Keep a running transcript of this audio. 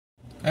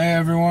Hey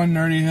everyone,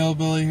 Nerdy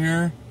Hillbilly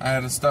here. I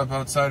had to step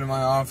outside of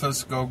my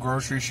office, go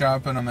grocery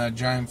shopping. I'm at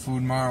Giant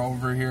Food Mart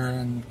over here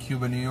in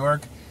Cuba, New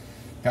York.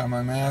 Got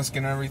my mask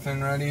and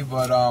everything ready,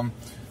 but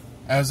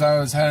as I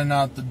was heading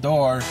out the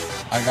door,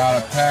 I got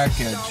a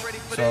package.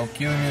 So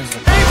cue the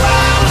music.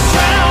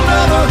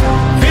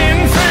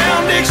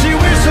 Dixie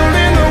whistle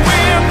in the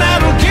wind,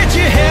 that'll get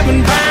you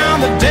heaven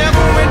bound. The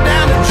devil went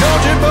down to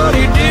Georgia, but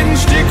he didn't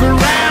stick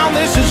around.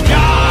 This is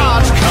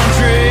God's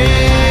country.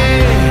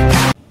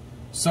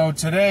 So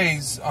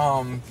today's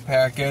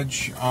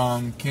package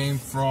came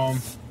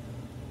from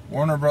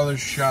Warner Brothers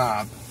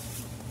shop.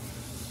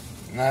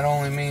 And that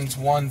only means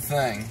one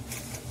thing.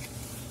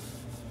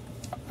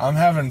 I'm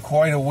having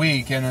quite a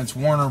week and it's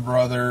Warner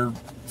Brother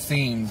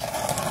themed.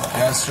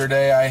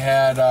 Yesterday I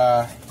had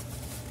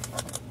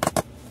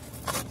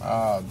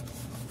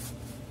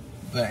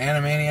the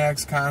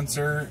Animaniacs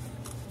concert,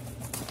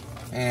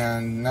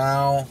 and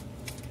now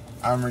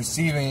I'm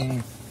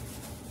receiving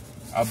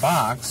a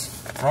box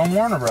from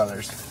Warner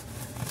Brothers.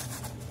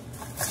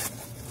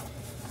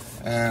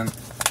 And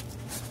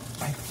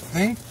I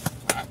think,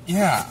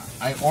 yeah,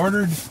 I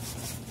ordered,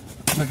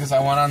 because I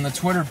went on the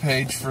Twitter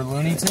page for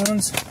Looney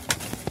Tunes,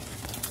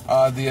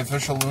 the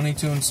official Looney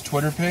Tunes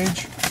Twitter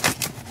page,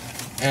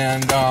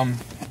 and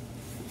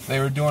they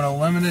were doing a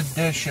limited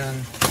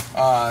edition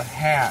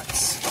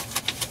hats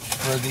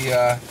for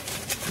the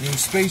new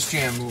Space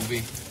Jam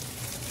movie.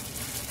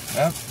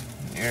 Yep,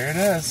 here it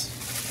is.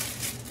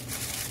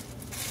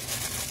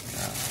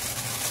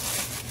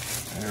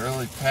 They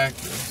really packed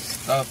this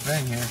stuff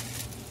in here.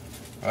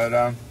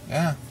 But,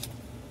 yeah.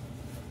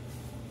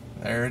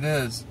 There it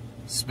is.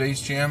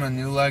 Space Jam: A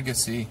New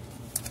Legacy.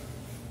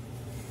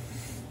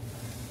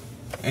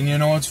 And you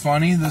know what's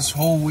funny? This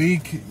whole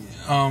week,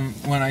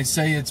 when I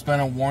say it's been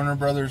a Warner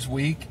Brothers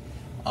week,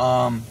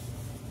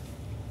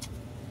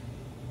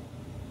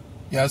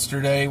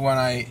 yesterday when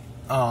I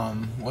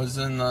was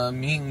in the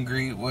meet and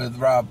greet with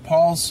Rob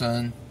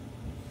Paulson,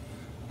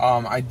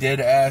 I did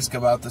ask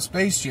about the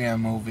Space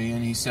Jam movie,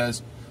 and he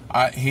says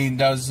he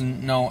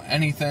doesn't know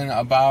anything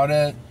about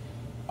it.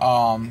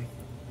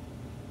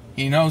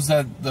 He knows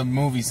that the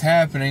movie's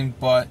happening,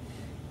 but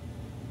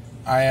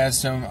I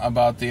asked him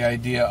about the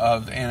idea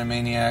of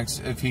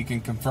Animaniacs, if he can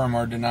confirm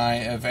or deny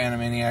if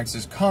Animaniacs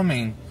is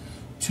coming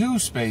to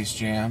Space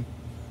Jam,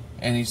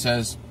 and he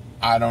says,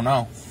 I don't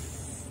know.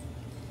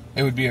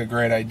 It would be a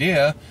great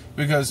idea,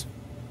 because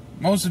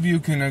most of you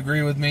can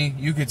agree with me.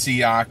 You could see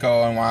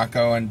Yakko and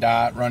Wakko and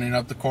Dot running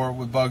up the court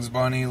with Bugs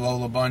Bunny,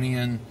 Lola Bunny,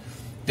 and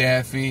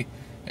Daffy,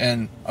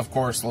 and of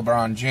course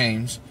LeBron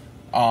James,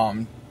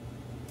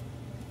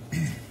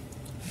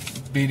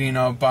 beating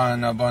up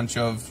on a bunch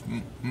of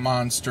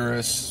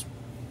monstrous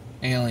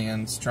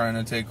aliens trying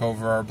to take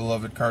over our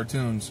beloved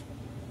cartoons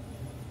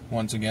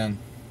once again.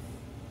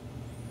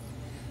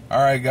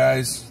 Alright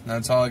guys,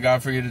 that's all I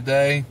got for you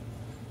today.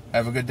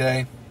 Have a good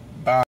day.